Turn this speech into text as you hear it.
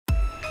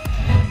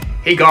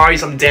Hey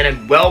guys, I'm Dan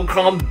and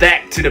welcome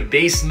back to the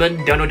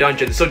Basement Dino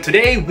Dungeon. So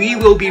today we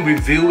will be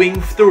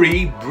reviewing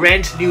 3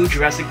 brand new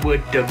Jurassic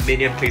World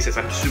Dominion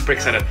playsets. I'm super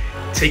excited.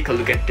 Take a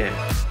look at them.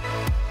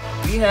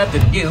 We have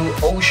the new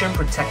Ocean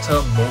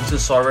Protector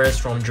Mosasaurus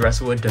from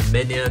Jurassic World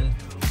Dominion,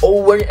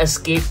 Owen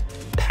Escape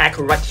Pack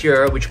right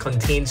here, which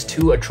contains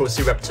 2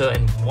 Atrociraptor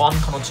and 1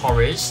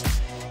 Carnotaurus,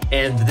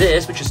 and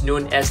this, which is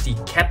known as the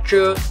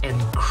Capture and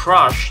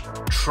Crush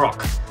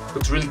truck.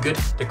 Looks really good.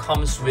 It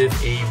comes with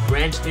a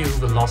brand new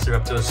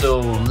Velociraptor, so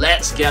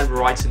let's get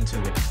right into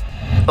it.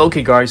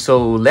 Okay guys,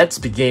 so let's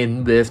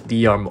begin with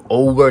the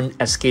Owen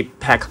Escape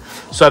Pack.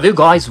 So have you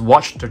guys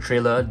watched the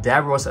trailer?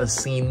 There was a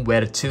scene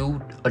where the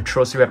 2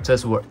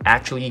 Atrociraptors were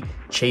actually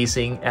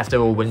chasing after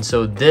Owen.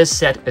 So this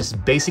set is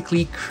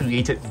basically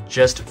created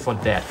just for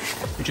that,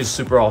 which is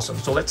super awesome.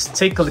 So let's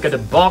take a look at the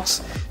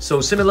box.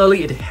 So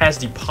similarly, it has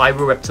the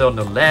Pyroraptor on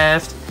the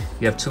left.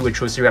 You have 2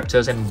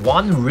 Atrociraptors and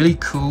 1 really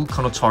cool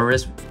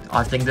Carnotaurus.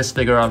 I think this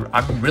figure,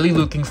 I'm really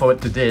looking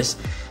forward to this.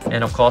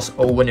 And of course,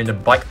 Owen in the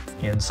bike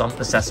and some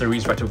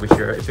accessories right over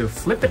here. If you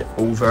flip it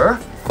over,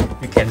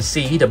 you can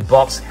see the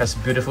box has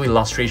beautiful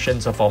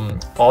illustrations of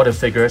all the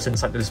figures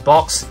inside this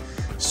box.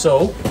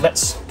 So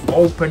let's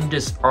open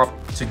this up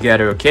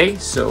together, okay?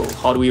 So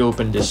how do we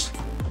open this?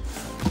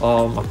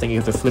 I think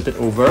you have to flip it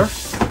over.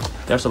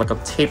 There's like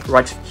a tape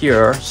right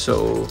here.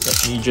 So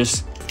let me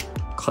just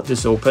cut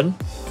this open.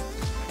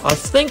 I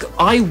think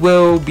I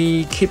will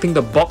be keeping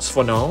the box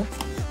for now,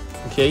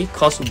 okay,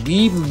 because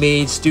we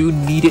may still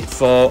need it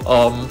for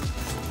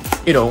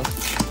you know,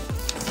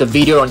 the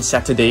video on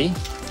Saturday.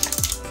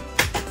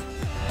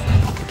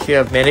 Okay,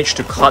 I've managed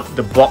to cut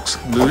the box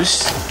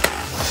loose,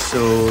 so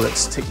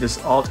let's take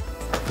this out.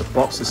 The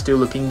box is still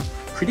looking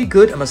pretty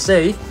good, I must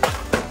say.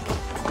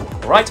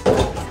 Alright,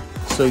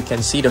 so you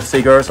can see the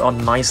figures are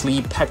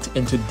nicely packed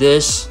into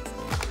this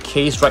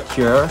case right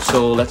here.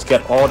 So let's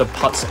get all the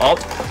parts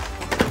out.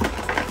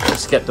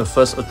 Let's get the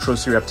first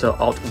Atrociraptor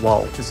out.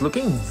 Wow, it's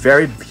looking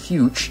very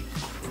huge.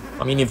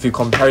 I mean, if you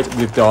compare it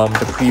with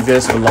the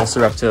previous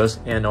Velociraptors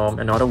and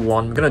another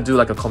one, we're gonna do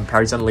like a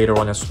comparison later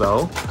on as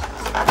well.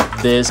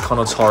 This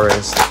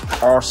Carnotaurus,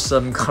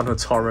 awesome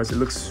Carnotaurus. It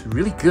looks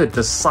really good.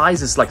 The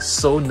size is like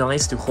so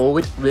nice to hold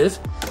it with.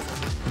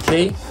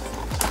 Okay,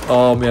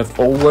 we have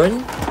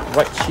Owen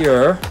right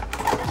here.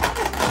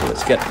 So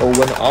let's get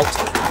Owen out.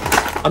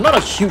 I'm not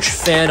a huge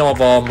fan of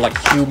like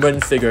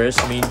human figures.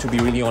 I mean, to be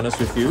really honest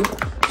with you.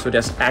 So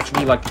there's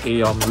actually like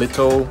a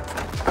little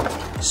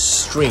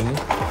string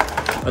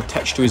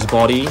attached to his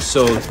body.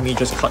 So let me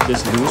just cut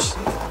this loose.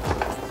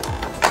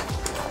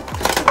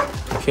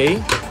 Okay,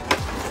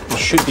 it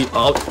should be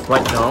out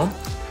right now.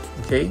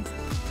 Okay,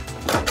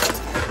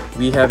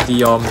 we have the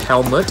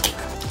helmet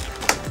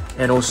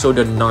and also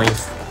the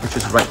knife, which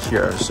is right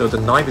here. So the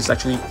knife is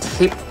actually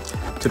taped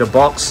to the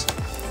box,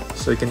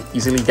 so you can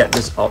easily get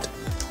this out.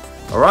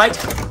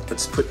 Alright,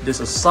 let's put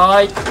this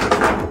aside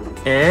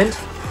and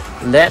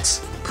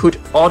let's put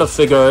all the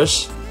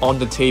figures on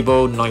the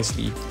table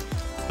nicely.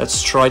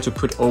 Let's try to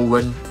put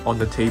Owen on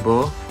the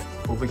table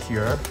over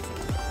here.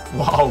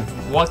 Wow,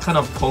 what kind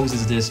of pose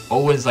is this?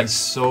 Owen's like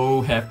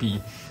so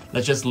happy.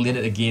 Let's just lean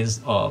it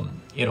against,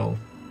 you know,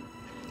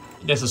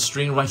 there's a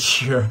string right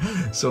here.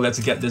 So let's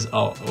get this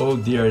out. Oh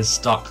dear, it's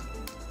stuck.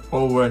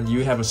 Owen,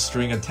 you have a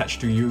string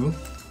attached to you.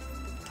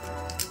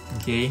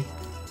 Okay.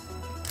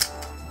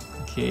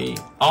 Okay,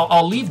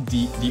 I'll leave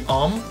the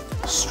arm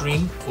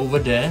string over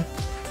there.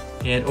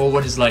 And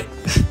Owen is like,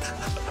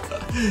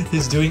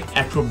 he's doing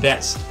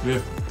acrobats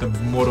with the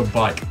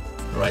motorbike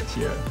right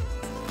here.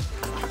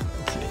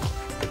 Okay.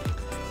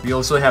 We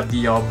also have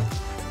the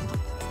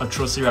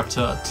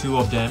Atrociraptor, 2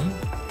 of them.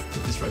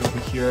 Put this right over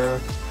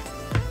here.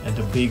 And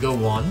the bigger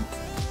one.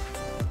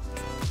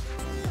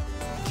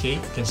 Okay,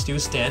 can still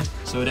stand,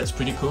 so that's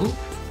pretty cool.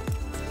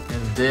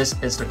 And this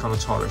is the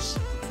Carnotaurus.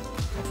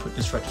 I'll put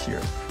this right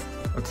here.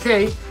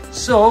 Okay,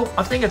 so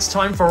I think it's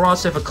time for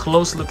us to have a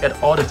close look at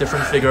all the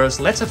different figures.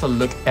 Let's have a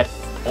look at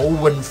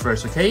Owen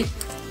first, okay?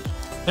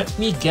 Let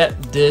me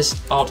get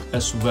this out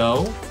as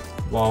well.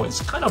 Wow, it's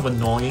kind of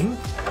annoying.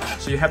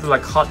 So you have to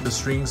like cut the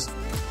strings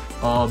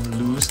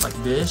loose like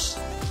this.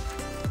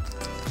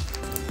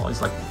 Oh,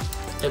 it's like,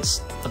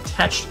 it's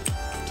attached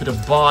to the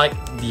bike.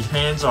 The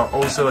hands are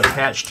also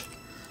attached.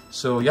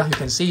 So yeah, you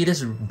can see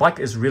this bike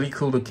is really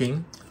cool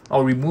looking.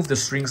 I'll remove the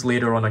strings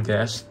later on, I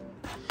guess.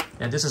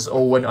 And this is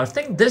Owen. I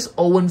think this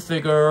Owen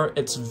figure,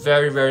 it's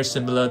very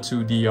similar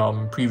to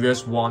the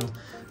previous one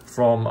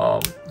from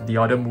the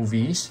other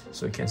movies.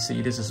 So you can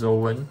see this is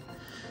Owen.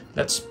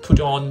 Let's put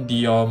on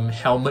the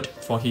helmet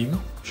for him,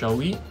 shall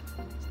we?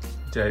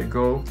 There you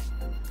go.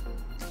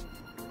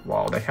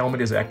 Wow, the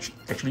helmet is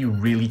actually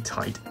really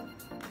tight.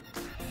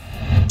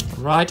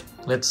 Right,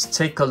 let's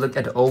take a look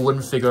at the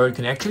Owen figure. You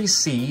can actually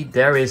see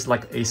there is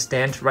like a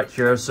stand right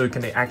here, so you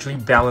can actually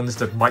balance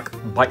the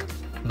bike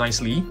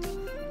nicely.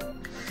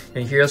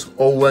 And here's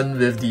Owen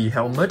with the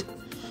helmet.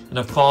 And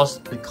of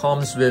course, it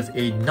comes with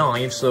a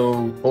knife,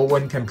 so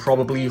Owen can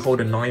probably hold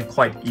a knife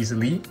quite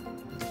easily.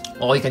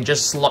 Or you can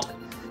just slot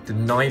the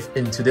knife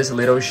into this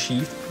little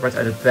sheath right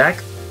at the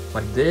back.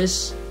 like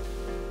this.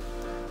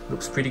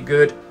 Looks pretty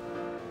good.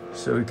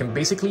 So you can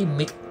basically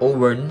make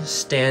Owen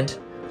stand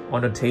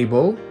on the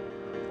table,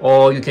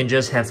 or you can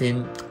just have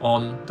him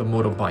on the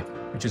motorbike,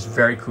 which is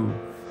very cool.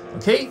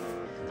 Okay,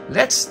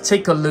 let's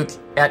take a look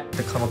at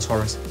the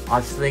Carnotaurus.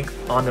 I think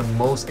I'm the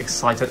most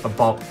excited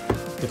about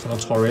the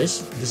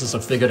Carnotaurus. This is a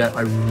figure that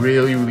I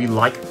really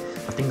like.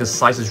 I think the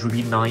size is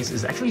really nice.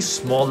 It's actually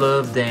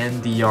smaller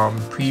than the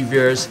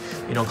previous,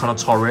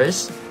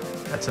 Carnotaurus.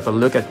 Let's have a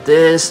look at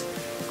this.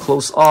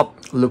 Close up,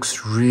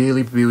 looks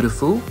really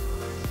beautiful.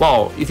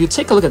 Wow, if you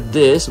take a look at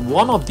this,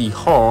 one of the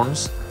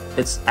horns,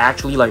 it's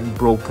actually like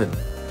broken.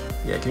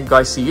 Yeah, can you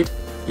guys see it?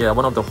 Yeah,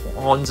 one of the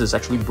horns is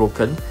actually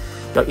broken.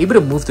 You're able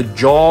to move the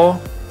jaw.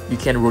 You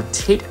can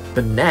rotate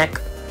the neck.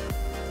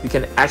 You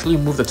can actually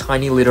move the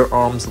tiny little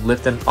arms,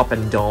 lift them up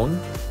and down.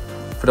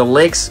 For the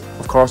legs,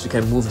 of course, you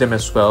can move them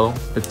as well.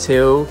 The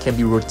tail can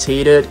be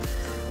rotated.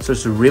 So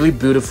it's a really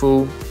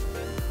beautiful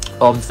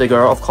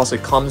figure. Of course,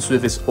 it comes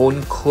with its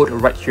own code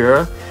right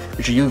here,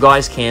 which you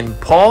guys can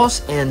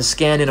pause and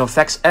scan in our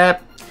Facts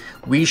app.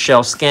 We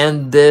shall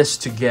scan this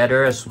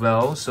together as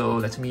well. So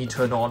let me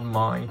turn on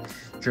my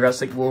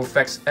Jurassic World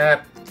Facts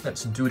app.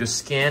 Let's do the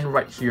scan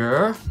right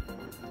here.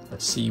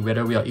 Let's see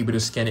whether we are able to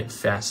scan it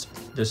fast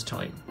this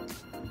time.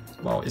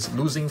 Wow, it's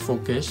losing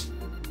focus.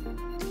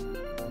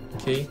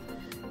 Okay,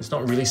 it's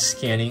not really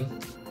scanning.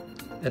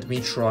 Let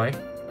me try.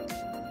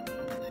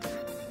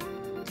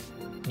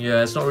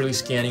 Yeah, it's not really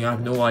scanning. I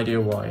have no idea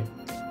why.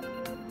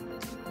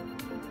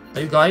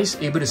 Are you guys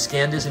able to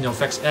scan this in your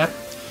Facts app?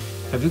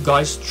 Have you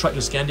guys tried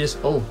to scan this?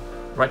 Oh,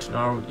 right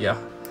now, yeah.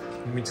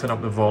 Let me turn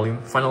up the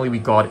volume. Finally, we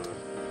got it.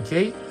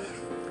 Okay.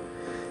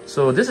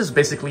 So this is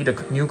basically the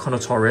new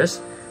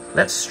Carnotaurus.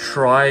 Let's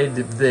try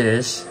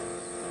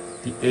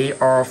the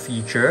AR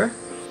feature.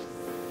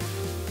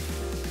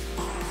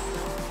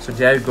 So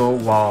there you go.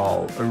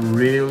 Wow, a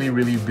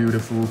really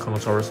beautiful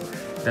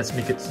Carnotaurus. Let's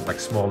make it like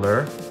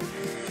smaller.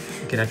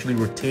 You can actually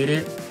rotate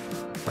it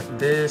like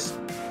this.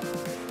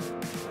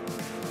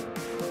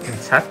 You can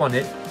tap on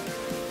it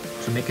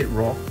to make it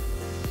raw.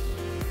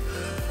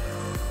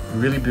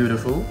 Really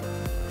beautiful.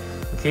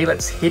 Okay,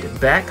 let's hit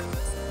it back.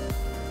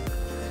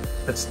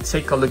 Let's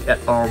take a look at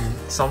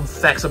some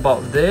facts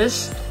about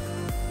this.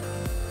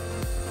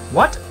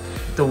 What?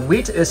 The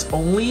weight is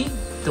only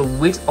the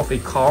weight of a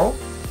cow,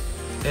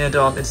 and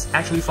it's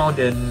actually found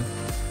in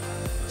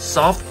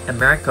South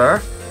America,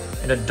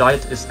 and the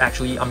diet is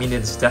actually,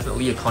 it's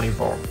definitely a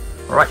carnivore.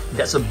 Alright,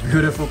 that's a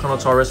beautiful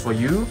Carnotaurus for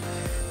you.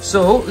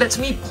 So let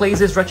me place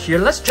this right here.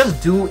 Let's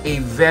just do a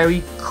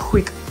very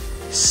quick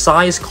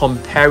size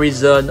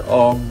comparison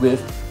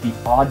with the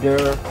other,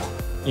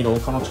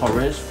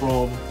 Carnotaurus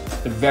from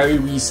the very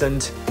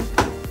recent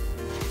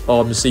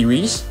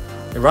series.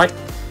 Right?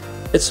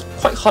 It's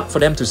quite hard for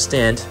them to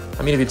stand.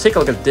 If you take a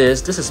look at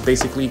this, this is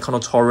basically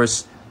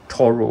Carnotaurus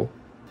Toro.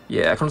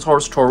 Yeah,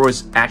 Carnotaurus Toro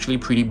is actually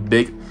pretty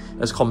big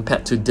as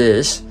compared to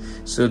this.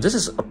 So this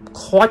is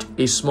quite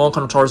a small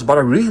Carnotaurus, but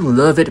I really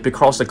love it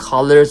because the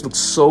colors look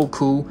so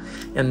cool,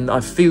 and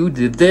I feel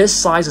that this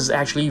size is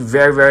actually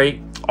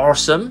very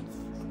awesome.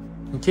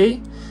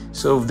 Okay,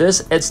 so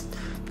this is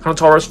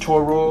Carnotaurus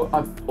Toro.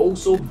 I've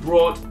also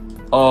brought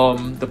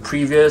the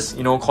previous,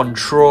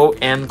 Control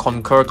and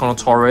Conquer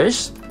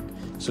Carnotaurus,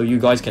 so you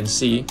guys can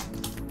see.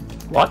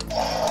 What?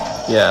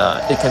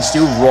 Yeah, it can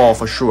still roar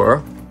for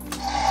sure.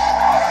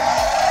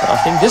 But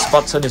I think this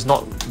button is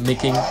not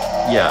making.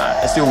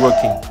 Yeah, it's still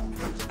working.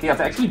 Okay,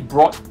 I've actually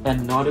brought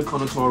another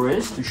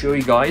Carnotaurus to show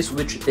you guys,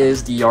 which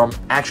is the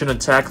action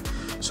attack.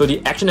 So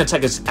the action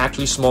attack is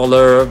actually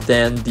smaller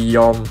than the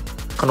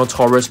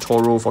Carnotaurus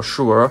Toro for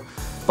sure,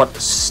 but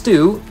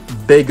still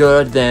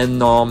bigger than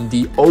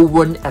the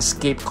Owen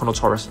Escape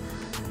Carnotaurus.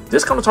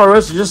 This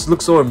Carnotaurus just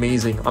looks so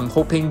amazing. I'm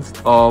hoping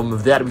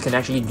that we can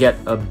actually get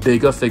a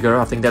bigger figure.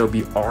 I think that would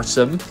be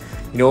awesome.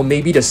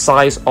 Maybe the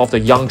size of the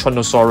young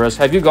Tyrannosaurus.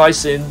 Have you guys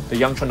seen the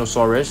young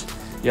Tyrannosaurus?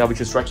 Yeah,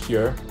 which is right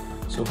here.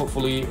 So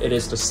hopefully it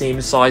is the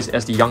same size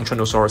as the young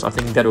Tyrannosaurus. I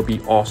think that would be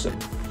awesome.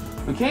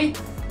 Okay,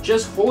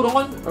 just hold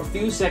on a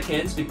few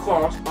seconds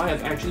because I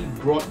have actually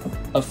brought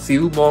a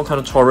few more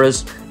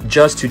Carnotaurus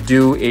just to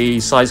do a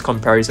size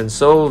comparison.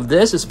 So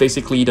this is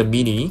basically the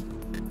mini.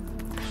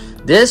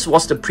 This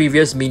was the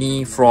previous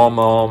mini from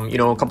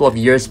a couple of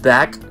years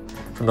back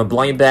from the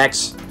blind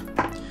bags.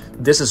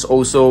 This is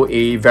also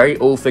a very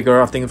old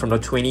figure, I think from the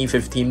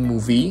 2015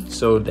 movie.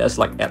 So that's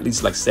at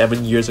least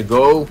 7 years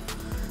ago.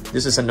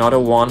 This is another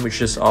one,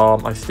 which is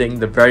I think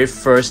the very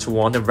first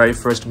one, the very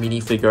first mini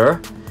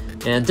figure.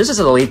 And this is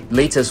the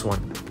latest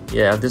one.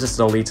 Yeah, this is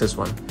the latest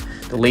one.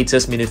 The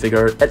latest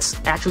minifigure. It's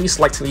actually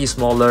slightly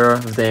smaller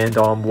than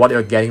what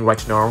you're getting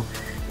right now.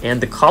 And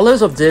the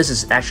colors of this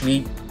is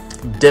actually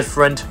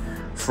different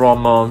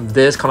from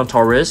this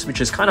Carnotaurus,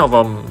 which is kind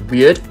of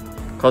weird,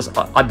 because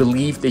I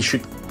believe they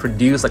should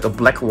produce a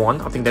black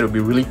one. I think that would be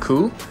really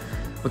cool.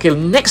 Okay,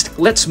 next,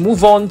 let's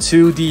move on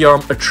to the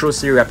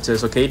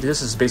Atrociraptors. Okay,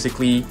 this is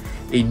basically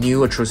a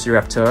new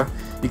Atrociraptor.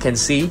 You can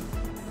see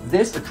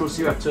this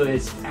Atrociraptor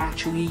is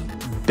actually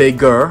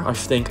bigger. I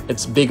think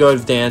it's bigger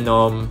than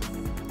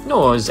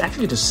No, it's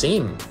actually the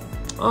same.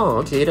 Oh,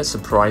 okay, that's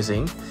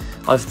surprising.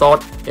 I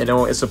thought, you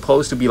know, it's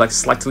supposed to be like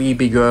slightly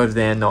bigger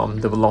than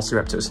the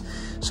Velociraptors.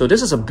 So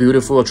this is a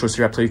beautiful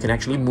Atrociraptor. You can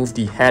actually move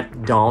the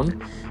head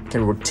down, you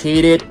can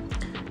rotate it.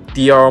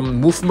 The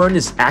movement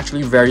is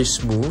actually very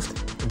smooth.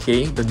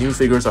 Okay, the new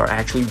figures are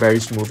actually very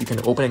smooth. You can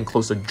open and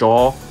close the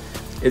jaw.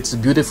 It's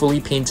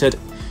beautifully painted.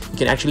 You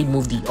can actually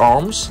move the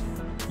arms.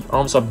 The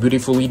arms are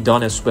beautifully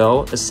done as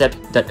well, except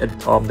that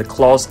the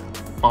claws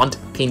aren't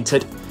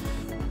painted.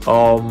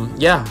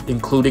 Yeah,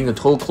 including the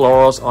toe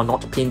claws are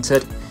not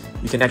painted.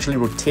 You can actually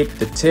rotate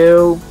the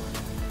tail.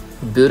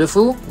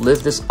 Beautiful.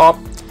 Lift this up,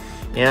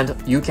 and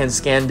you can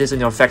scan this in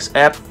your effects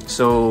app.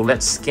 So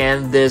let's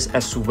scan this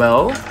as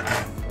well.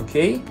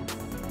 Okay,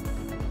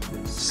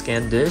 let's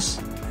scan this.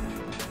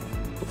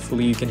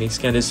 Hopefully you can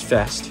scan this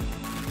fast.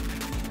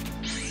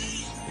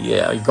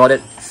 Yeah, you got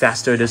it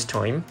faster this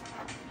time.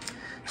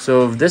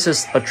 So this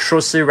is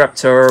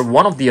Atrociraptor,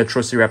 one of the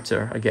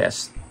Atrociraptor, I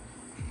guess.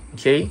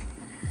 Okay,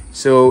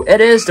 so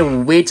it is the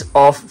weight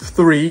of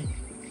 3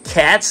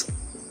 cats.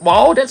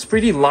 Wow, that's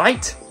pretty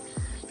light.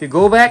 If you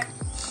go back,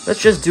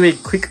 let's just do a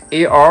quick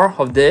AR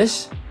of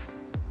this.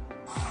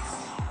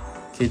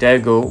 Okay, there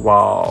you go.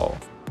 Wow.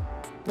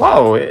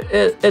 Wow,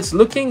 it's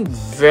looking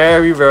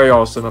very, very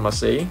awesome, I must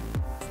say.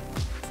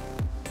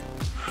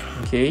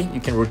 Okay,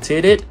 you can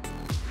rotate it.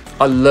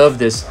 I love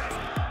this.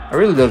 I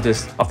really love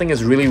this. I think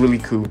it's really, really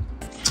cool.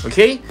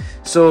 Okay,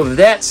 so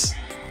that's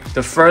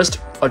the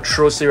first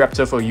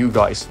Atrociraptor for you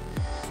guys.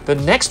 The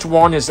next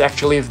one is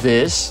actually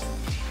this.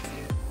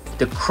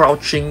 The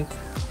crouching,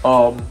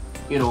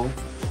 you know,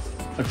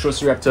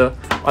 Atrociraptor.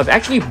 I've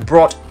actually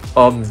brought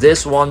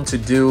this one to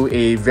do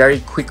a very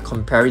quick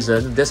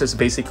comparison. This is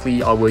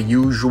basically our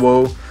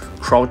usual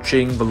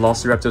crouching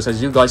Velociraptors.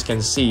 As you guys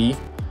can see,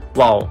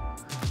 wow,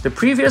 the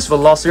previous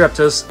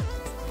Velociraptors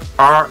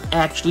are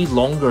actually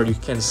longer. You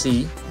can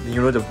see,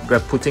 you know, we're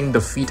putting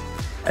the feet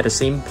at the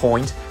same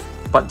point,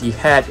 but the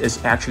head is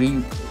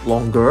actually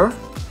longer.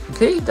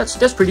 Okay,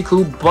 that's pretty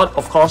cool. But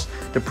of course,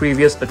 the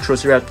previous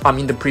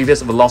Atrociraptor, the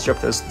previous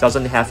Velociraptors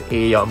doesn't have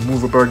a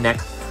movable neck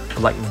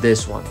like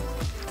this one.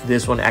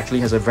 This one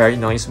actually has a very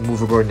nice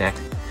movable neck,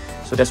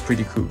 so that's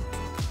pretty cool.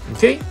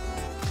 Okay,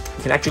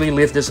 you can actually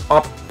lift this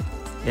up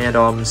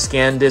and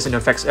scan this in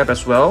effects app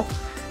as well.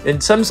 In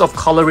terms of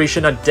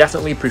coloration, I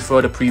definitely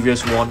prefer the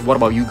previous one. What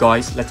about you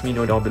guys? Let me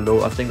know down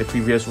below. I think the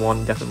previous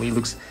one definitely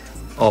looks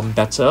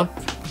better.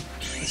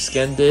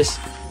 Scan this.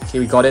 Okay,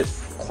 we got it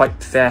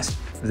quite fast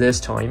this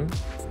time.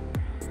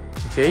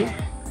 Okay,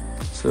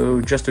 so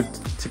just to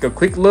take a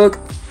quick look,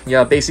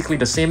 yeah, basically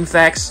the same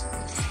facts.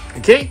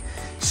 Okay,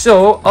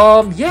 so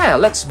yeah,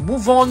 let's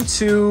move on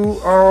to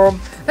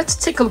let's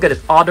take a look at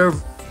other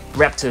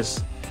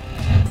raptors.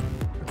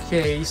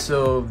 Okay,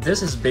 so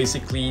this is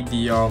basically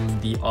the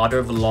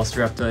other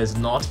Velociraptor. Is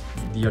not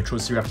the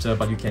Atrociraptor,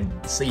 but you can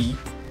see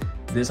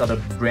these are the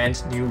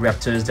brand new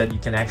raptors that you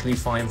can actually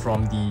find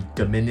from the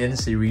Dominion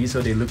series,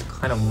 so they look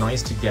kind of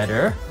nice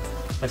together.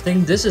 I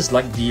think this is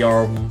like the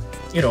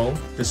you know,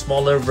 the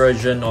smaller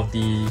version of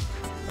the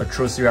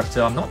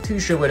Atrociraptor. I'm not too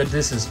sure whether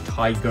this is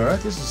Tiger.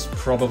 This is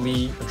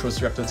probably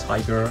Atrociraptor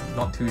Tiger,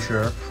 not too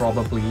sure,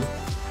 probably.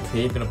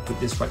 Okay, I'm gonna put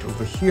this right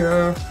over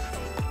here.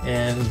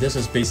 And this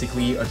is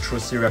basically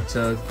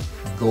Atrociraptor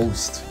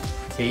Ghost.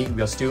 Okay,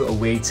 we are still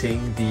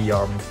awaiting the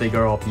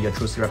figure of the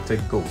Atrociraptor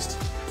Ghost.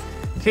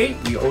 Okay,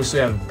 we also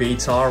have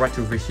Beta right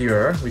over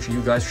here, which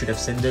you guys should have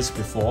seen this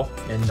before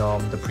in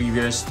the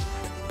previous,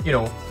 you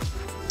know,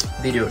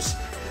 videos.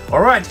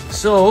 Alright,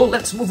 so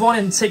let's move on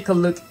and take a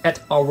look at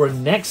our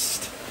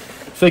next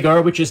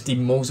figure, which is the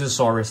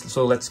Mosasaurus.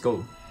 So let's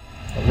go.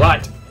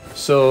 Alright,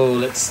 so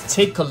let's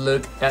take a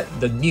look at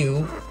the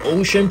new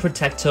Ocean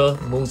Protector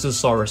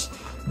Mosasaurus,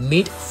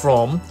 made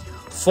from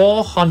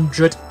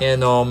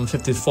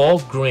 454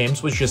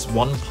 grams, which is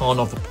 1 pound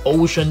of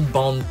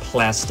ocean-bound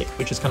plastic,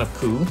 which is kind of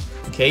cool.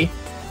 Okay,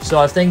 so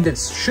I think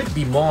this should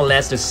be more or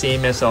less the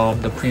same as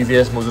the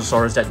previous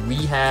Mosasaurus that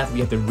we have. We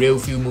have the real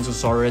feel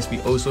Mosasaurus. We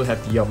also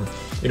have the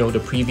you know, the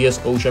previous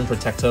Ocean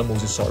Protector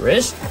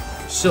Mosasaurus.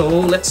 So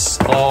let's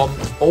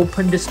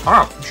open this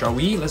up, shall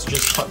we? Let's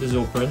just cut this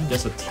open.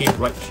 There's a tape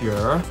right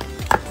here,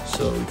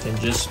 so we can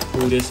just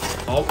pull this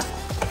out.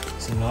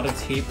 There's another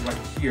tape right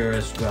here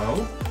as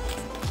well.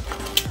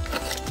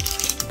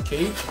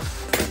 Okay,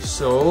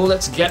 so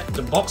let's get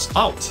the box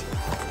out.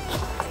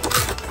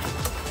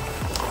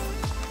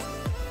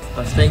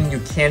 I think you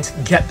can't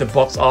get the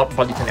box out,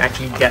 but you can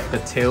actually get the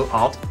tail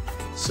out.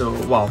 So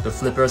wow, the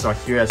flippers are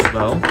here as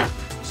well.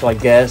 So I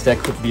guess there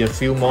could be a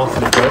few more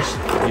flippers.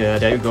 Yeah,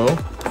 there you go.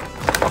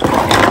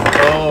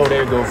 Oh,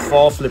 there you go,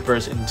 4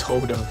 flippers in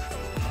total.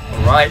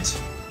 Alright,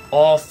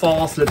 all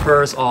 4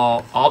 flippers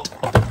are out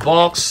of the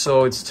box,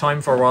 so it's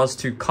time for us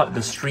to cut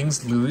the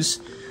strings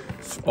loose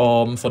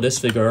for this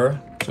figure.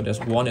 So there's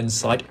one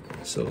inside,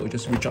 so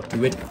just reach up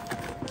to it.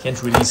 Can't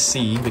really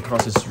see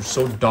because it's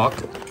so dark.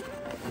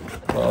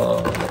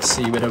 Let's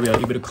see whether we are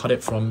able to cut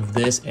it from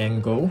this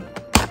angle.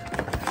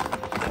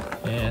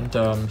 And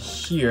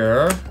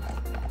here,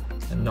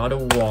 another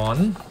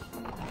one.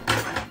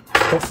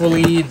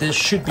 Hopefully this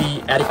should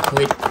be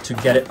adequate to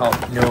get it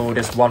out. No,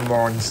 there's one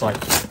more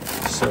inside.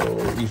 So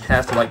we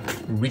have to like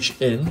reach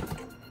in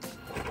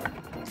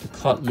to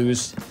cut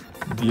loose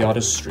the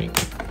other string.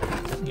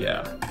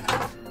 Yeah,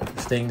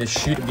 I think this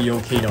should be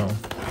okay now.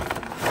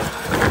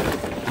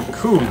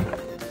 Cool.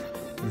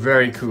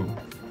 Very cool.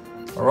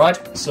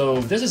 Alright,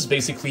 so this is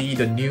basically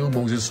the new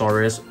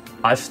Mosasaurus.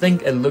 I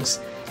think it looks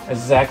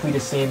exactly the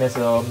same as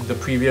the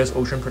previous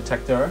Ocean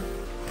Protector.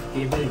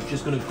 Okay, but I'm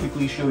just gonna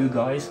quickly show you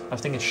guys. I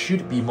think it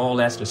should be more or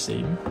less the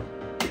same.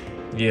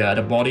 Yeah,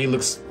 the body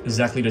looks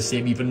exactly the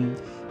same even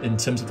in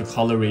terms of the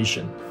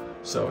coloration.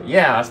 So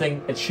yeah, I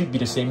think it should be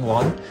the same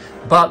one.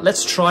 But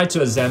let's try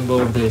to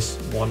assemble this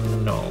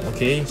one now,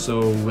 okay?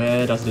 So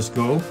where does this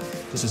go?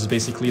 This is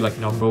basically like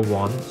number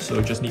 1. So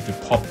you just need to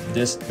pop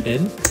this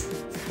in.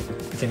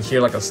 You can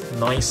hear like a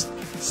nice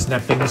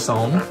snapping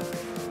sound.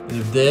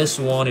 With this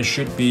one, it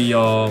should be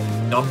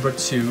number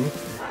 2.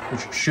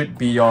 Which should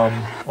be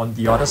on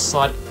the other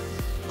side,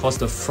 because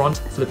the front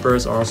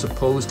flippers are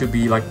supposed to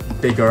be like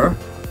bigger.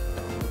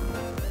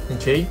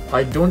 Okay,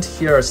 I don't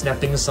hear a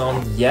snapping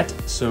sound yet,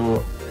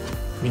 so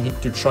we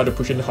need to try to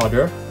push in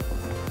harder.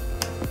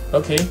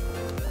 Okay,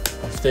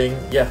 I think,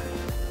 yeah,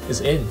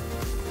 it's in.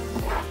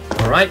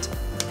 Alright,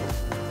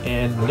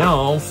 and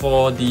now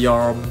for the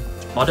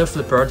other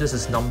flipper, this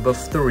is number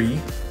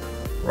 3.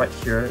 Right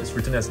here, it's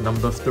written as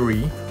number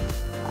 3.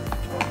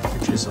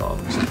 Which is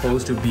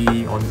supposed to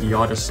be on the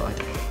other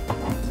side.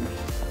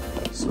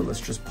 So let's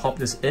just pop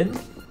this in.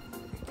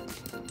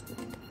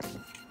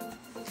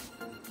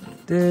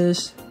 Like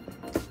this.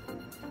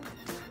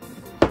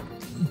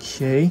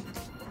 Okay.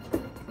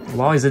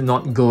 Why is it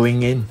not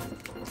going in?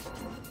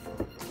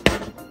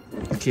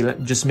 Okay,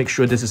 let's just make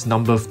sure this is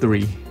number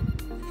 3.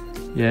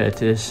 Yeah,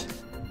 it is.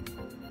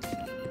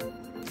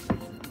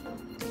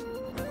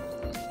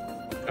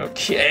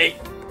 Okay.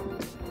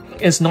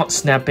 It's not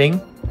snapping.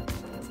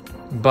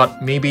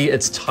 But maybe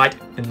it's tight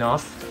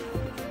enough,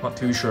 not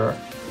too sure.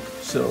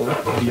 So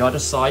the other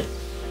side,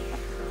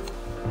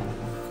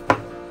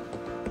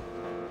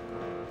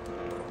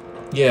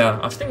 yeah,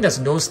 I think there's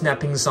no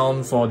snapping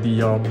sound for the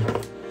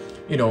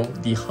you know,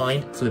 the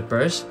hind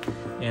flippers.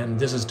 And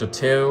this is the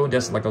tail.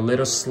 There's like a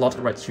little slot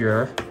right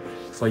here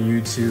for you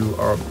to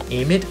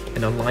aim it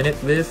and align it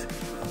with.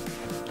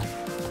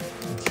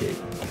 Okay,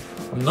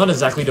 I'm not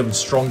exactly the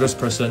strongest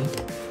person.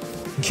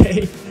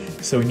 Okay,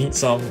 so we need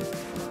some.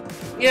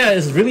 Yeah,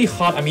 it's really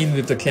hot, I mean,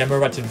 with the camera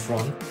right in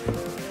front.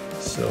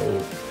 So,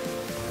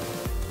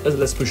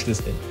 let's push this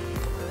in.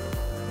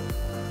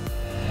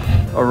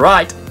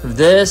 Alright,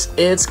 this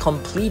is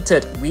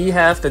completed. We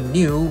have the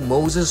new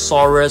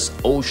Mosasaurus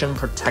Ocean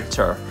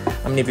Protector.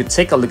 I mean, if you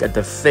take a look at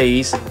the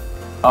face,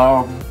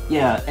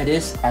 yeah, it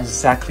is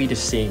exactly the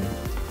same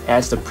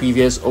as the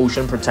previous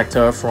Ocean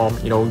Protector from,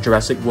 you know,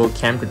 Jurassic World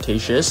Camp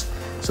Cretaceous.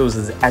 So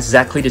it's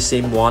exactly the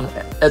same one.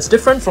 It's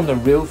different from the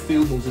real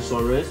feel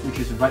Mosasaurus, which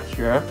is right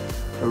here.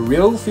 The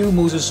real feel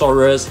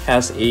Mosasaurus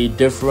has a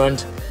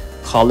different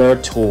color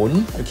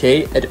tone,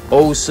 okay? It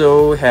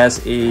also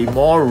has a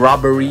more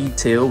rubbery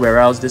tail,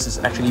 whereas this is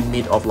actually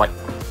made of like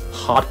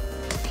hard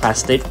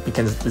plastic. You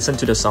can listen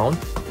to the sound.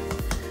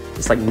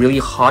 It's like really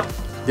hot.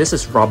 This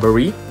is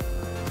rubbery,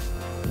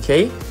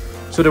 okay?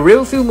 So the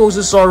real feel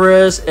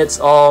Mosasaurus, it's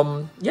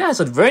yeah, it's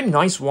a very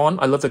nice one.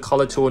 I love the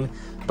color tone.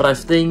 But I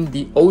think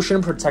the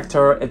Ocean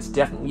Protector, it's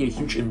definitely a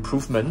huge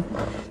improvement.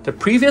 The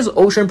previous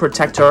Ocean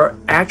Protector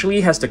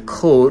actually has the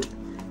code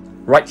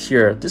right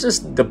here. This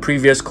is the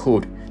previous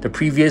code, the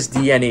previous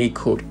DNA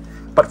code.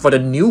 But for the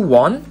new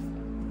one,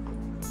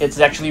 it's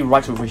actually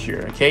right over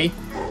here, okay?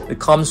 It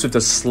comes with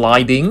the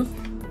sliding.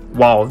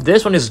 Wow,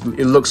 this one it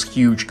looks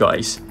huge,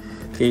 guys.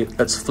 Okay,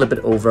 let's flip it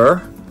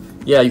over.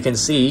 Yeah, you can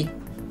see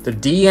the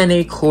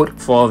DNA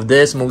code for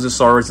this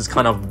Mosasaurus is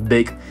kind of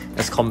big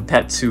as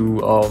compared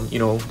to you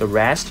know, the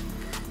rest.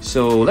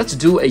 So let's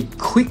do a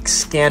quick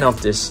scan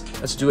of this.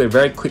 Let's do a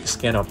very quick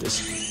scan of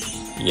this.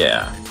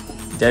 Yeah,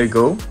 there we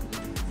go.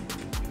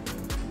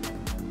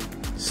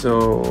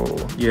 So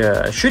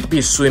yeah, it should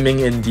be swimming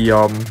in the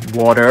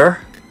water.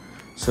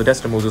 So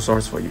that's the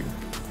Mosasaurus for you.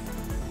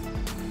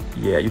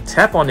 Yeah, you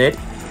tap on it,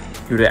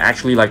 you would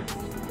actually like,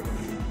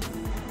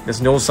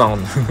 there's no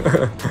sound.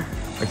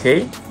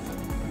 Okay.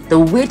 The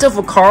weight of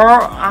a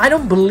car, I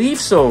don't believe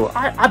so.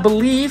 I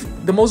believe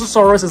the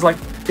Mosasaurus is like,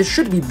 it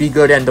should be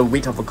bigger than the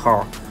weight of a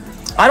car.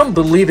 I don't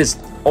believe it's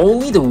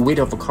only the weight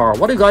of a car.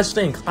 What do you guys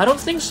think? I don't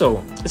think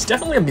so. It's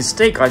definitely a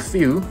mistake, I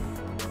feel.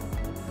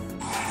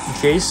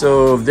 Okay,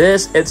 so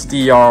this, it's the,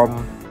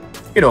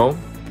 you know,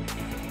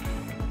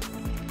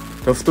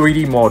 the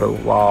 3D model.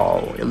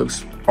 Wow, it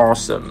looks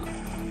awesome.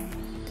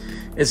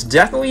 It's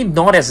definitely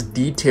not as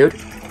detailed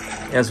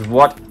as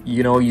what,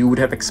 you know, you would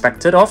have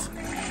expected of,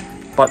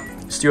 but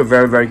still a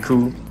very, very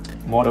cool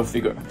model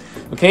figure.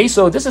 Okay,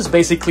 so this is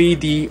basically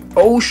the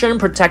Ocean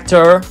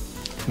Protector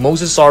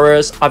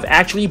Mosasaurus. I've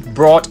actually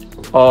brought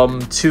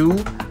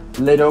 2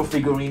 little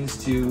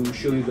figurines to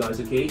show you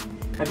guys, okay?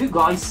 Have you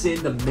guys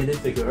seen the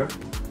minifigure?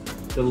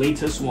 The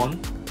latest one?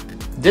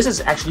 This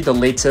is actually the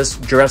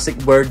latest Jurassic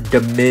World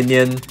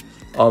Dominion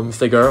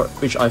figure,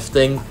 which I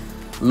think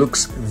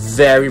looks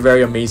very,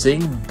 very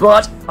amazing.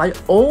 But I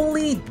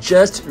only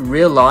just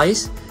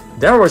realized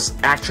there was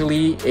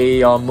actually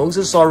a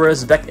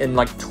Mosasaurus back in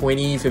like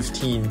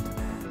 2015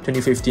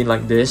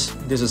 like this.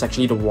 This is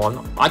actually the one.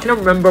 I cannot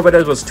remember whether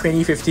it was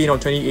 2015 or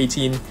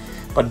 2018,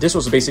 but this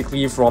was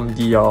basically from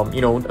the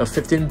you know, a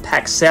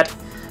 15-pack set.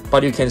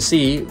 But you can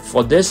see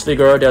for this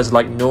figure there's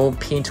like no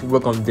paint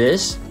work on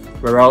this,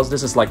 whereas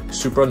this is like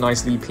super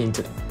nicely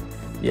painted.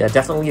 Yeah,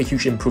 definitely a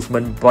huge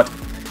improvement, but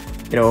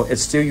you know,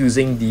 it's still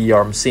using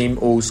the same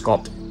old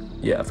sculpt.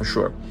 Yeah, for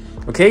sure.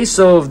 Okay,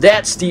 so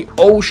that's the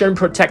Ocean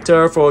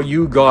Protector for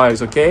you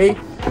guys. Okay,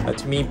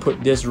 let me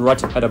put this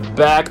right at the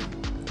back.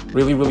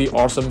 Really, really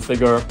awesome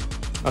figure.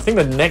 I think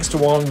the next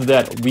one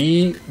that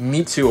we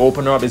need to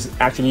open up is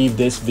actually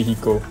this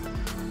vehicle.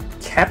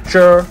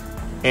 Capture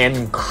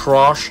and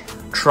Crush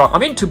Truck. I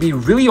mean, to be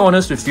really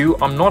honest with you,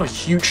 I'm not a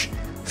huge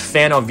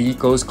fan of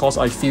vehicles because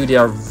I feel they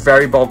are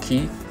very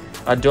bulky.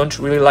 I don't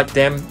really like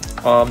them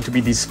to be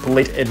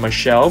displayed in my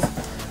shelf.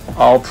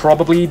 I'll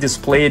probably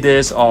display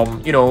this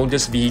you know,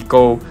 this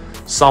vehicle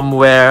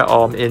somewhere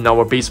in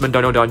our basement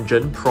dino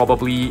dungeon,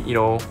 probably, you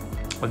know,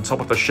 on top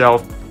of the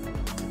shelf.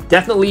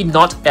 Definitely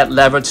not at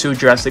level 2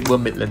 Jurassic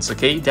World Midlands,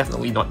 okay?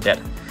 Definitely not that.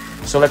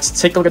 So let's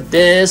take a look at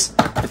this.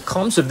 It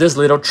comes with this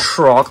little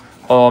truck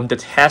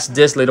that has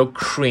this little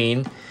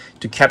crane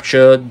to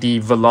capture the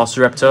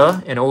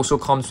Velociraptor, and also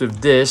comes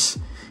with this,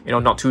 you know,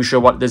 not too sure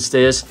what this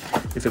is.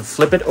 If you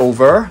flip it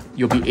over,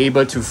 you'll be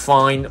able to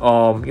find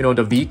you know,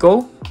 the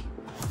vehicle.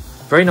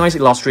 Very nice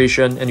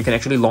illustration, and you can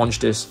actually launch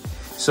this.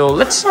 So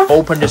let's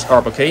open this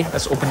up, okay?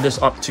 Let's open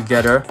this up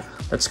together.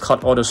 Let's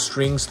cut all the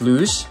strings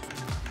loose.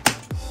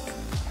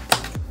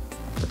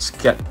 Let's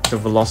get the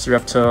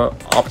Velociraptor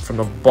up from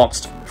the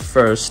box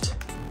first.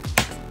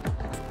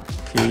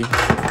 Okay, you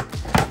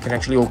can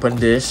actually open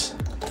this.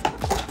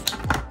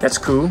 That's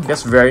cool.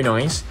 That's very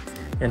nice.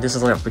 And this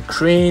is like the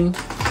crane.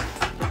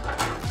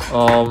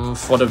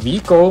 For the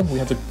vehicle, we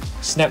have to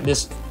snap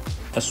this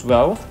as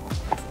well.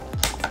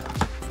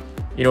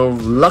 You know,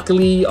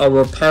 luckily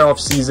our pair of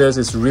scissors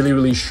is really,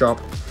 really sharp.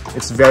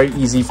 It's very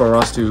easy for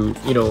us to,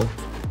 you know,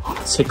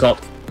 take out,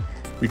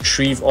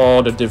 retrieve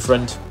all the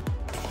different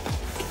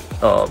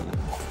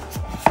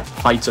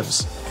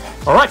items.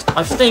 Alright,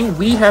 I think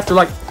we have to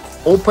like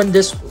open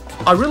this.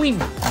 I really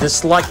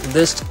dislike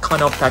this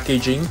kind of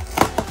packaging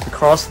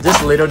because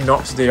these little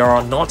knobs, they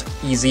are not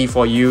easy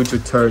for you to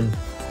turn.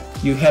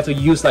 You have to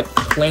use like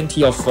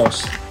plenty of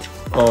force.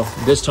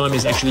 This time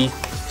is actually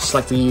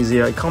slightly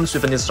easier. It comes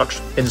with an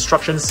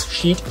instructions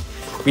sheet.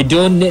 We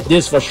don't need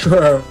this for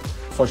sure,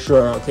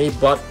 okay?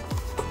 But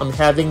I'm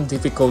having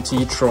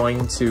difficulty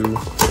trying to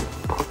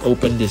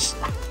open this.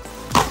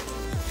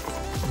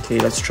 Okay,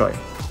 let's try.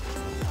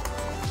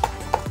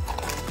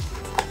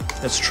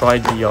 Let's try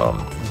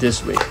the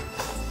this way.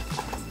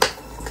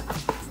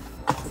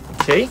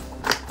 Okay,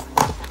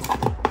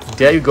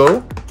 there you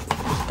go.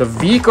 The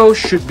vehicle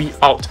should be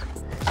out.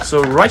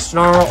 So right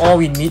now, all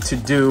we need to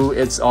do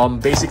is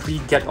basically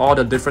get all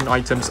the different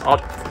items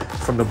out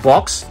from the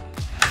box.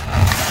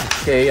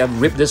 Okay,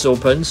 I've ripped this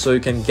open so you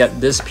can get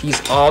this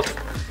piece out.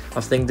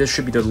 I think this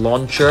should be the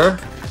launcher.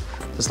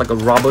 It's like a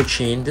rubber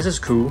chain. This is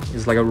cool.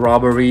 It's like a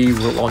rubbery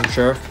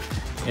launcher,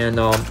 and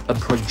a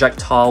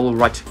projectile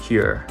right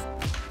here.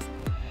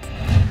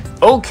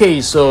 Okay,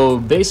 so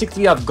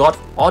basically I've got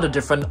all the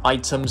different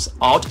items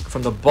out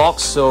from the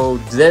box. So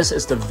this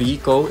is the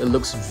vehicle. It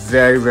looks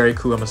very, very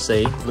cool, I must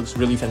say. It looks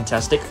really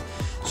fantastic.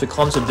 So it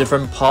comes with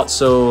different parts.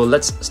 So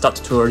let's start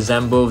to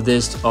assemble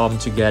this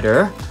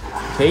together.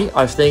 Okay,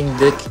 I think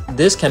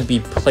this can be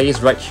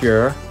placed right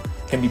here,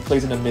 can be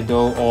placed in the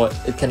middle, or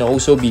it can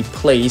also be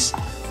placed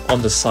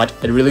on the side.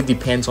 It really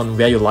depends on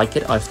where you like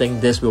it. I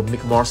think this will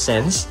make more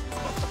sense.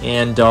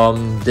 And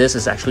this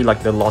is actually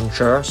like the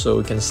launcher, so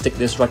we can stick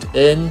this right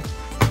in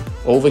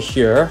over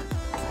here.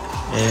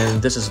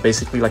 And this is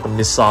basically like a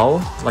missile,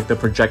 like the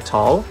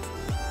projectile.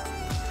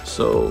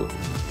 So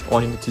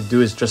all you need to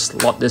do is just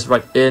slot this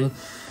right in.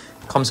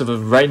 Comes with a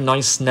very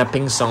nice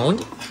snapping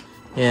sound.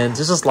 And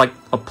this is like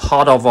a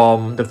part of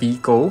the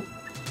vehicle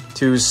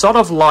to sort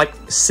of like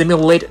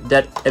simulate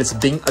that it's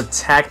being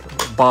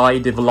attacked by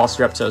the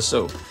Velociraptor.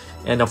 So,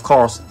 and of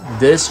course,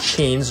 this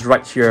chains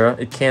right here,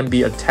 it can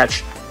be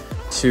attached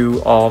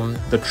to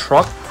the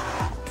truck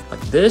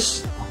like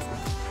this.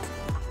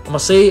 I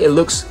must say it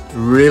looks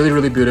really,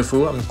 really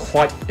beautiful. I'm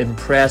quite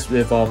impressed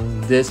with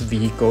this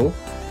vehicle.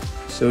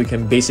 So you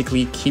can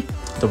basically keep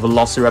the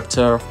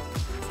Velociraptor,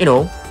 you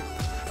know,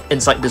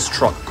 inside this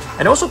truck.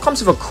 And also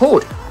comes with a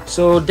code.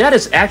 So that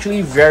is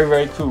actually very,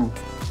 very cool.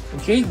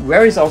 Okay,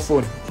 where is our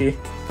phone? Okay,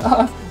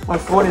 my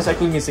phone is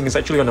actually missing. It's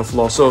actually on the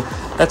floor. So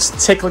let's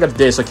take a look at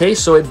this. Okay,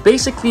 so it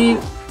basically,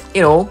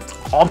 you know,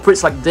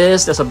 operates like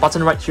this. There's a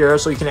button right here,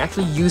 so you can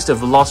actually use the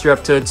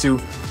Velociraptor to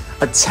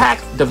attack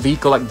the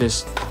vehicle like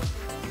this,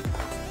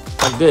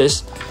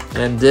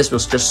 and this will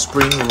just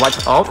spring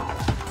right out.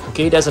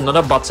 Okay, there's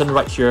another button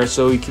right here,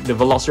 so the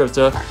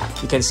Velociraptor,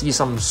 you can see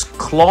some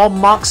claw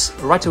marks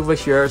right over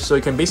here, so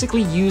you can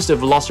basically use the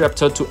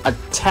Velociraptor to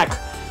attack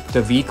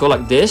the vehicle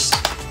like this,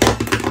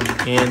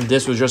 and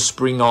this will just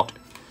spring out.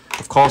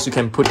 Of course, you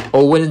can put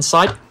Owen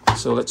inside,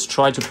 so let's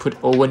try to put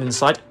Owen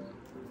inside.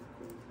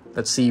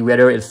 Let's see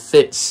whether it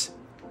fits.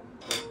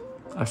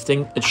 I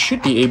think it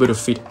should be able to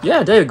fit.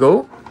 Yeah, there you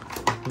go.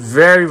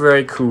 Very,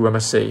 very cool, I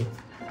must say.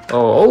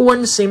 Oh,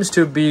 Owen seems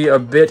to be a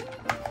bit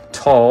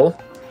tall.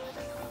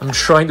 I'm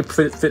trying to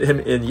fit him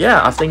in.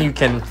 Yeah, I think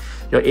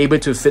you're able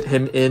to fit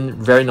him in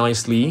very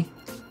nicely.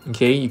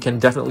 Okay, you can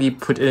definitely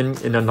put him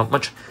in a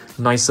much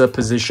nicer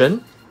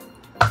position.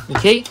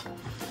 Okay,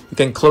 you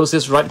can close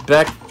this right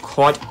back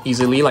quite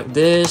easily like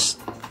this.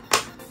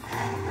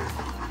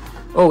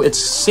 Oh, it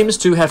seems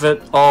to have a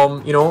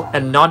you know,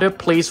 another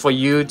place for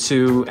you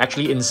to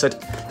actually insert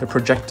the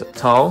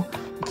projectile.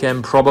 You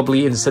can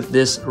probably insert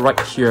this right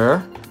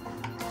here.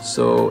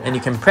 So, and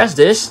you can press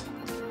this.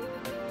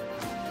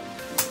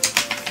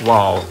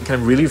 Wow, you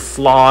can really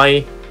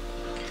fly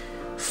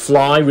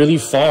really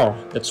far.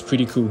 That's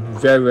pretty cool.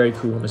 Very, very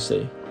cool, I must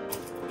say.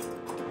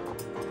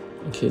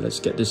 Okay, let's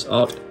get this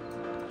out.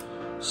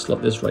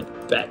 Slot this right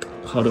back.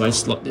 How do I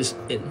slot this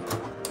in?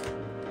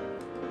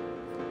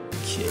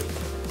 Okay.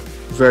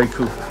 Very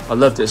cool. I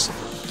love this.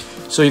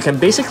 So you can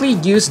basically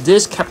use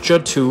this capture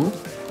tool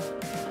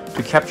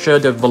to capture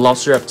the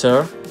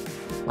Velociraptor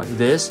like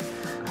this.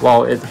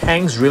 Wow, it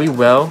hangs really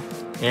well,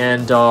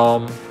 and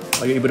are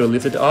you able to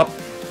lift it up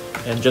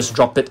and just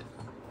drop the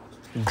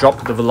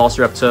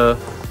Velociraptor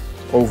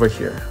over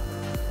here,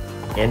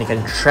 and you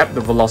can trap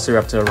the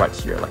Velociraptor right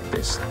here like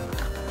this.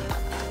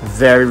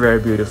 Very, very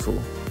beautiful.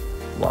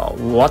 Wow,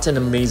 what an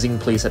amazing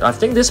playset. I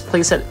think this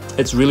playset,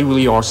 it's really,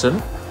 really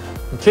awesome.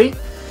 Okay,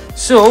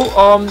 so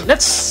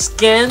let's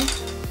scan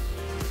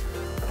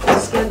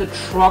the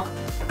truck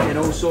and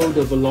also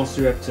the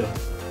Velociraptor.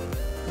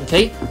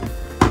 Okay,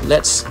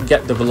 let's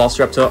get the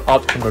Velociraptor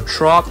out from the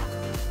truck.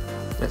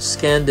 Let's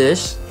scan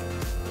this.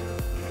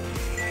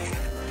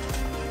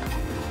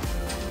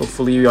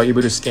 Hopefully you are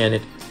able to scan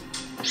it.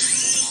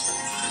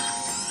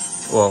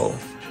 Whoa.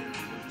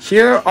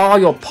 Here are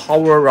your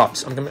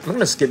power-ups. I'm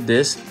gonna skip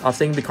this. I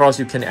think because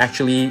you can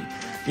actually,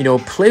 you know,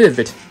 play with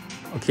it.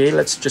 Okay,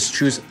 let's just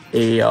choose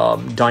a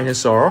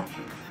dinosaur.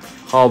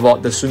 How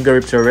about the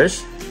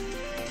Sungaripterus?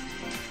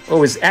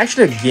 Oh, it's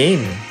actually a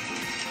game.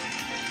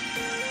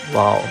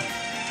 Wow.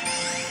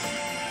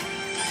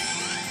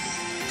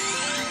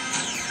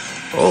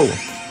 Oh,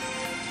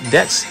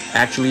 that's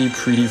actually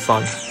pretty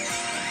fun.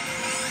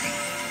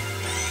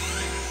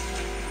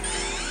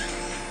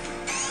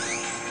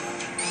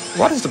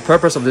 What is the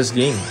purpose of this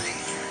game?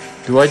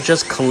 Do I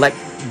just collect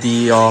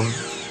the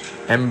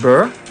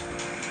ember?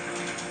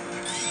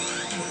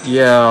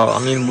 Yeah, I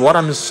mean, what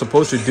I'm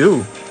supposed to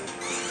do?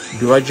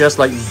 Do I just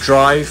like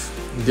drive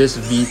this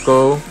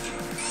vehicle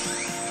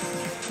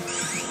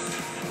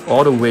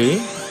all the way?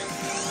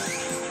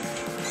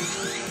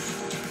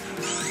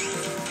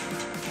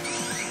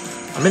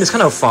 I mean, it's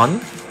kind of fun.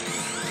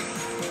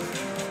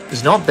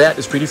 It's not bad,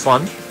 it's pretty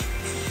fun.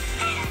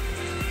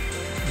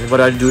 And what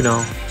do I do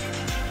now?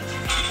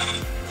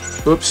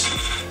 Oops.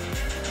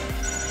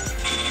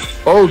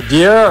 Oh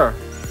dear!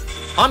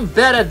 I'm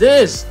bad at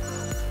this!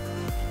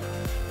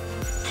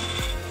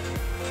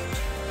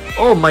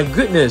 Oh my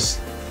goodness!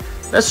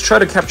 Let's try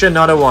to capture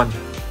another one.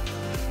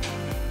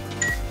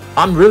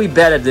 I'm really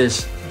bad at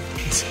this.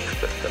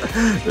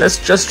 Let's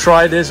just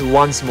try this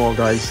once more,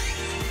 guys.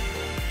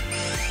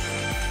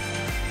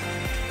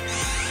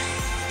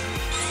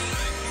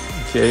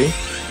 Okay.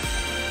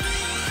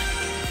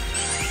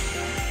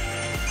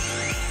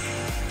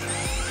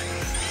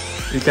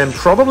 You can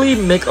probably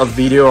make a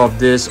video of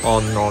this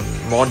on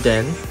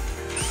Modern.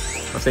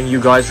 I think you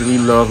guys really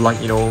love,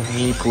 like, you know,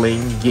 me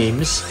playing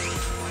games.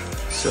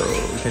 So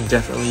you can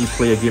definitely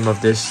play a game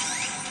of this.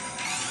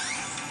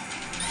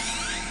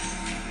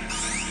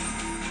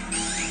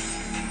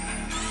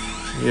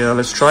 Yeah,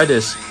 let's try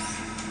this.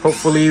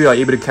 Hopefully we are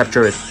able to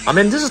capture it. I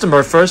mean, this is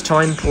my first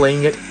time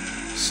playing it,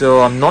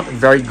 so I'm not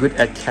very good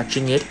at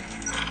catching it.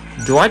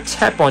 Do I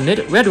tap on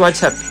it? Where do I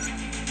tap?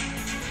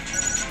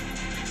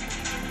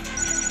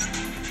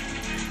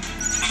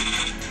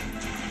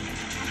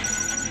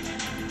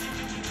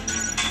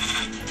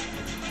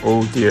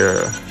 Oh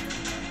dear.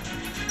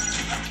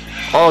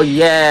 Oh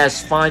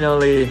yes,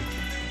 finally.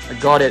 I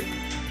got it.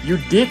 You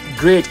did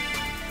great.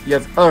 You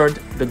have earned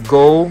the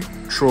gold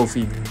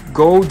trophy.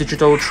 Gold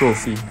digital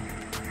trophy.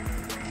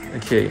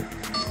 Okay.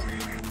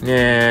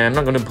 Yeah, I'm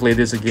not gonna play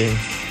this again.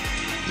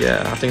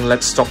 Yeah, I think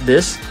let's stop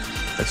this.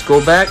 Let's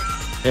go back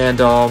and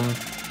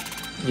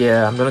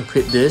yeah, I'm gonna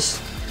quit this.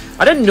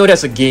 I didn't know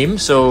that's a game,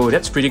 so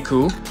that's pretty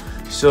cool.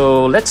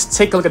 So let's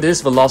take a look at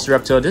this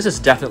Velociraptor. This is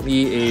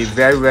definitely a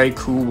very, very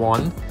cool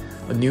one.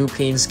 A new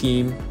paint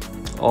scheme.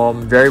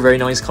 Very, very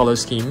nice color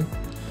scheme.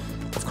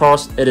 Of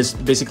course, it is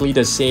basically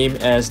the same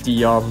as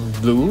the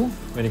blue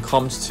when it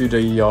comes to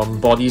the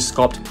body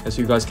sculpt, as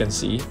you guys can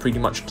see. Pretty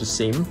much the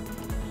same.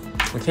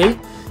 Okay,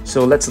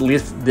 so let's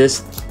lift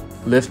this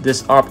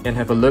up and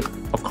have a look.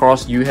 Of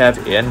course, you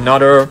have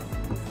another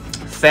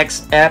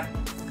fax app.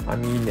 I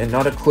mean,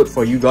 another code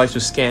for you guys to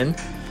scan.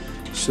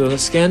 So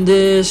let's scan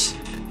this.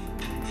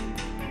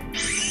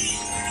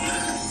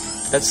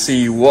 Let's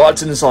see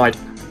what's inside.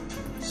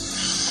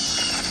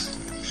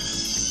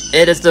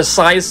 It is the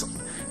size,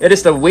 it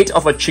is the weight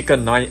of a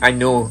chicken. I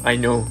know.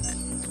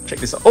 Check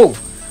this out. Oh,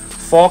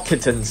 4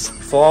 kittens,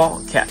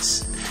 4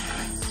 cats.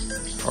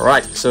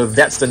 Alright, so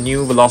that's the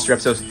new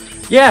Velociraptors.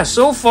 Yeah,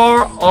 so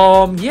far,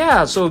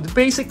 yeah, so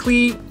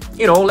basically,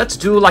 you know, let's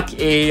do like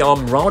a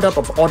roundup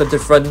of all the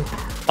different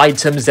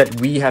items that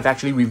we have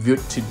actually reviewed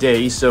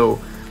today. So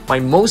my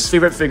most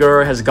favorite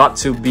figure has got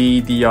to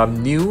be the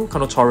new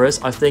Carnotaurus.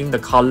 I think the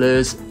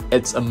colors,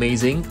 it's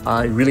amazing.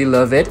 I really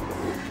love it.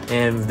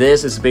 And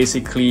this is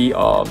basically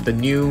the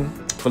new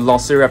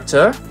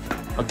Velociraptor,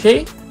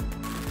 okay?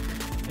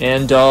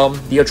 And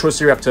the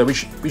Atrociraptor,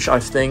 which I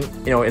think,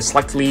 you know, is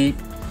slightly,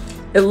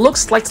 it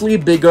looks slightly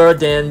bigger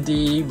than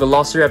the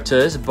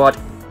Velociraptors, but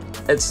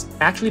it's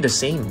actually the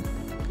same.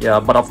 Yeah,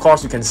 but of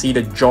course you can see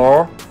the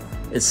jaw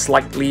is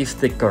slightly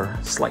thicker,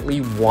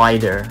 slightly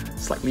wider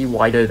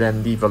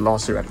than the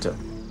Velociraptor.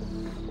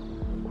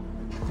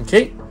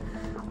 Okay,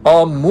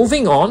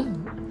 moving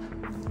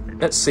on,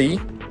 let's see.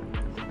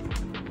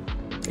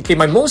 Okay,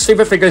 my most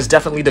favorite figure is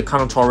definitely the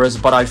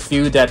Carnotaurus, but I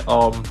feel that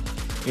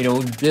you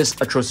know, this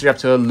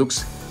Atrociraptor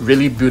looks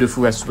really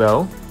beautiful as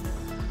well.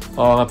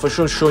 I've for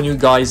sure shown you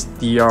guys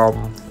the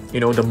you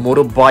know, the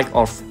motorbike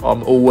of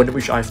Owen,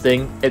 which I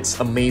think it's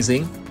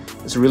amazing.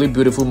 It's a really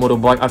beautiful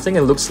motorbike. I think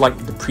it looks like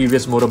the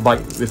previous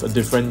motorbike with a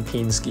different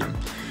paint scheme.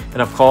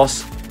 And of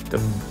course,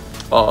 the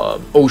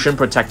Ocean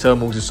Protector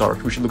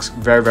Mosasaurus, which looks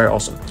very, very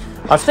awesome.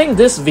 I think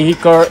this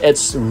vehicle,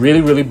 it's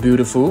really, really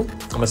beautiful.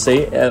 I must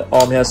say, it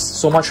has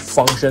so much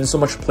function, so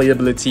much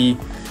playability.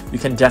 You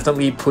can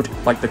definitely put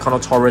like the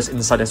Carnotaurus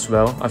inside as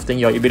well. I think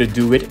you're able to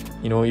do it.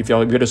 You know, if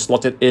you're able to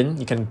slot it in,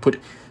 you can put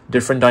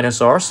different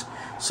dinosaurs.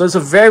 So it's a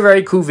very,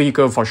 very cool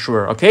vehicle for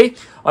sure. Okay,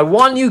 I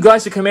want you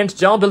guys to comment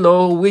down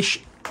below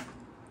which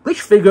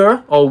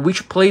figure or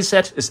which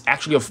playset is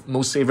actually your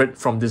most favorite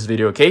from this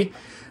video. Okay,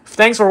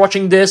 thanks for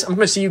watching this. I'm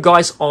gonna see you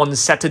guys on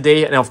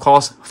Saturday and of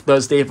course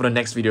Thursday for the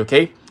next video.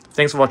 Okay,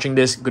 thanks for watching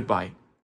this. Goodbye.